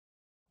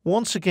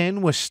Once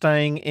again, we're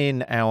staying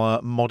in our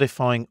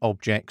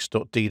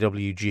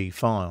modifyingobjects.dwg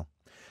file,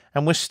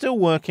 and we're still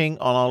working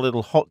on our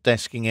little hot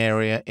desking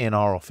area in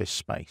our office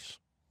space.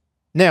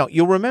 Now,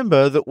 you'll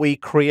remember that we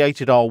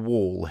created our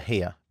wall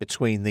here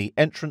between the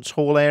entrance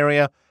hall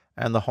area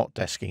and the hot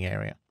desking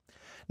area.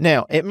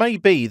 Now, it may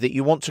be that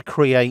you want to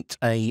create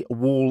a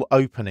wall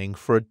opening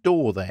for a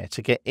door there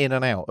to get in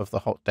and out of the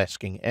hot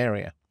desking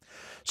area.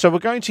 So we're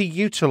going to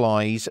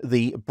utilize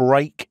the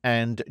break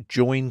and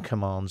join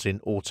commands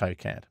in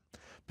AutoCAD.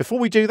 Before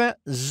we do that,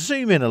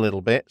 zoom in a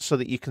little bit so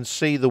that you can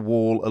see the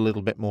wall a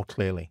little bit more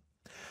clearly.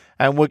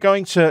 And we're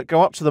going to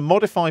go up to the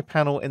Modify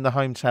panel in the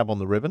Home tab on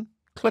the ribbon,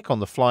 click on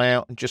the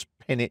flyout and just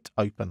pin it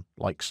open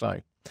like so.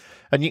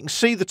 And you can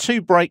see the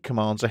two break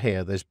commands are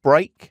here. There's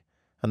break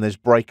and there's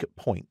break at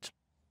point.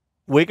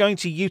 We're going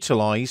to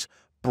utilize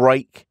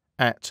break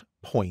at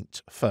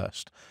point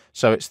first.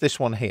 So it's this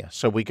one here.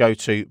 So we go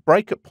to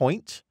break at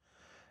point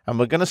and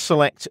we're going to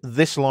select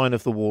this line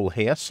of the wall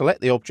here, select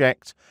the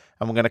object,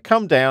 and we're going to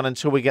come down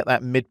until we get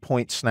that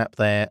midpoint snap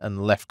there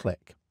and left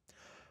click.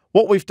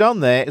 What we've done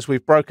there is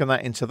we've broken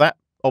that into that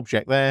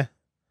object there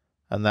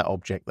and that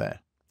object there.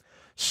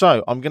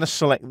 So I'm going to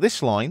select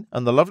this line,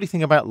 and the lovely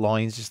thing about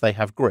lines is they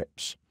have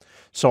grips.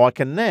 So I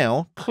can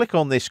now click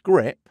on this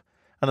grip,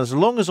 and as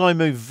long as I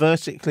move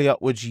vertically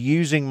upwards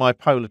using my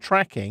polar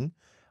tracking,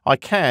 I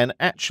can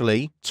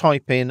actually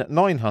type in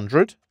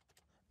 900,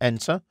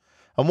 enter,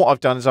 and what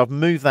I've done is I've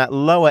moved that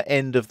lower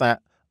end of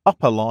that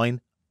upper line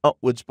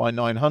upwards by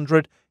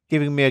 900,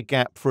 giving me a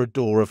gap for a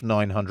door of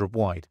 900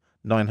 wide,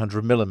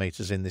 900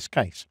 millimeters in this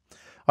case.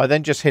 I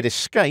then just hit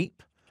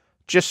escape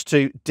just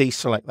to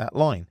deselect that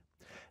line.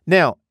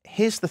 Now,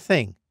 here's the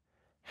thing.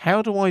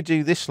 How do I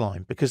do this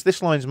line? Because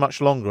this line's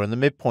much longer and the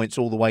midpoint's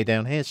all the way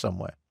down here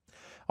somewhere.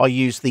 I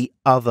use the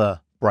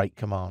other break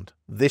command,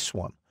 this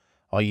one.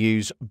 I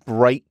use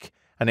break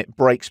and it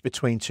breaks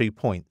between 2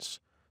 points.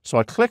 So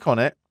I click on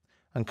it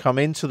and come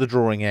into the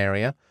drawing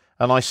area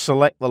and I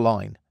select the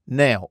line.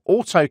 Now,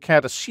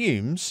 AutoCAD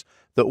assumes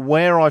that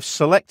where I've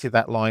selected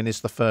that line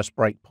is the first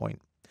break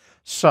point.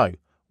 So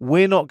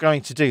we're not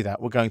going to do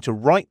that. We're going to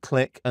right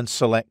click and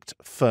select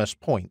first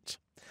point.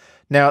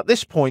 Now at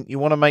this point, you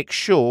want to make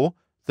sure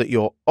that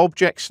your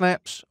object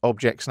snaps,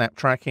 object snap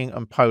tracking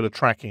and polar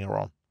tracking are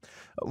on.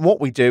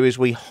 What we do is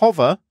we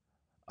hover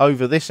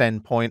over this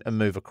endpoint and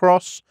move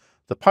across.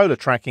 The polar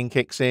tracking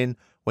kicks in.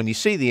 When you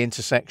see the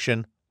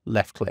intersection,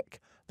 left click.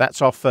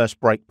 That's our first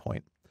break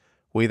point.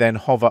 We then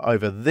hover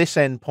over this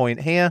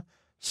endpoint here.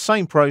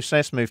 Same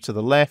process, move to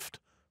the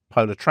left.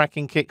 Polar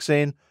tracking kicks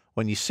in.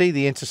 When you see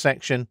the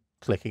intersection,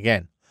 click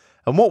again.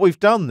 And what we've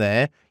done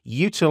there,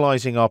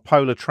 utilizing our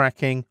polar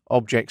tracking,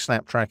 object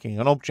snap tracking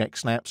and object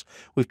snaps,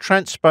 we've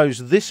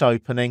transposed this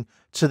opening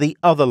to the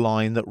other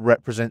line that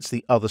represents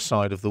the other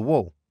side of the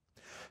wall.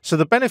 So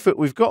the benefit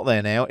we've got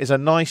there now is a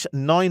nice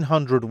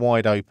 900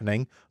 wide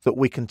opening that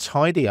we can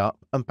tidy up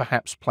and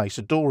perhaps place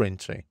a door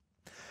into.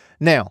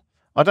 Now,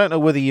 I don't know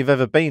whether you've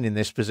ever been in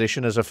this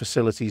position as a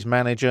facilities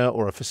manager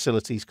or a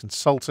facilities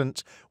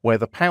consultant where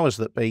the powers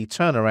that be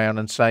turn around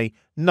and say,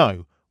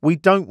 no, we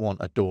don't want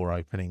a door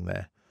opening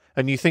there.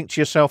 And you think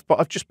to yourself, but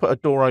I've just put a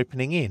door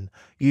opening in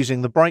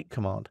using the break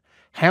command.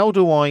 How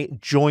do I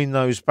join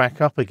those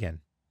back up again?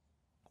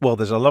 Well,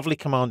 there's a lovely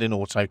command in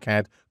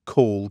AutoCAD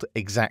called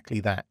exactly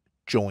that,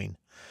 join.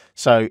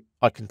 So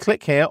I can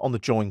click here on the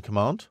join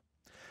command.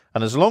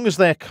 And as long as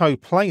they're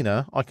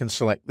coplanar, I can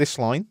select this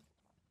line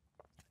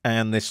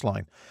and this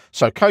line.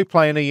 So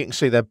coplanar, you can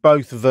see they're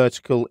both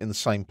vertical in the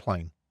same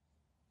plane.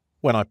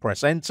 When I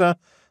press enter,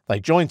 they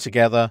join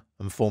together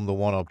and form the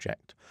one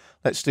object.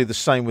 Let's do the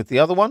same with the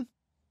other one.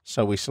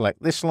 So we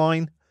select this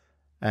line,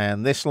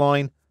 and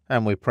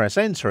we press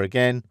enter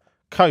again.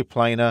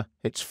 Coplanar,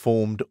 it's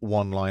formed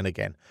one line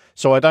again.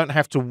 So I don't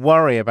have to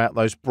worry about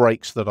those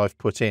breaks that I've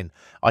put in.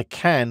 I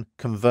can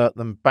convert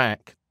them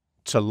back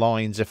to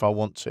lines if I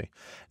want to.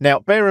 Now,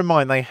 bear in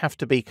mind they have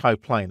to be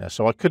coplanar.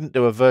 So I couldn't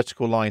do a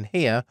vertical line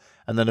here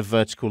and then a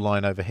vertical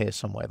line over here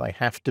somewhere. They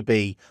have to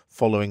be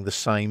following the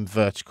same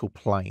vertical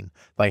plane.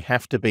 They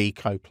have to be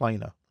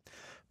coplanar.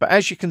 But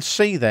as you can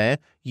see there,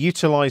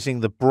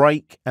 utilizing the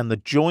break and the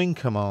join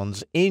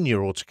commands in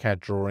your AutoCAD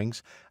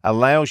drawings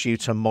allows you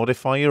to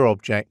modify your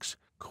objects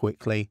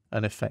quickly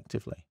and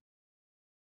effectively.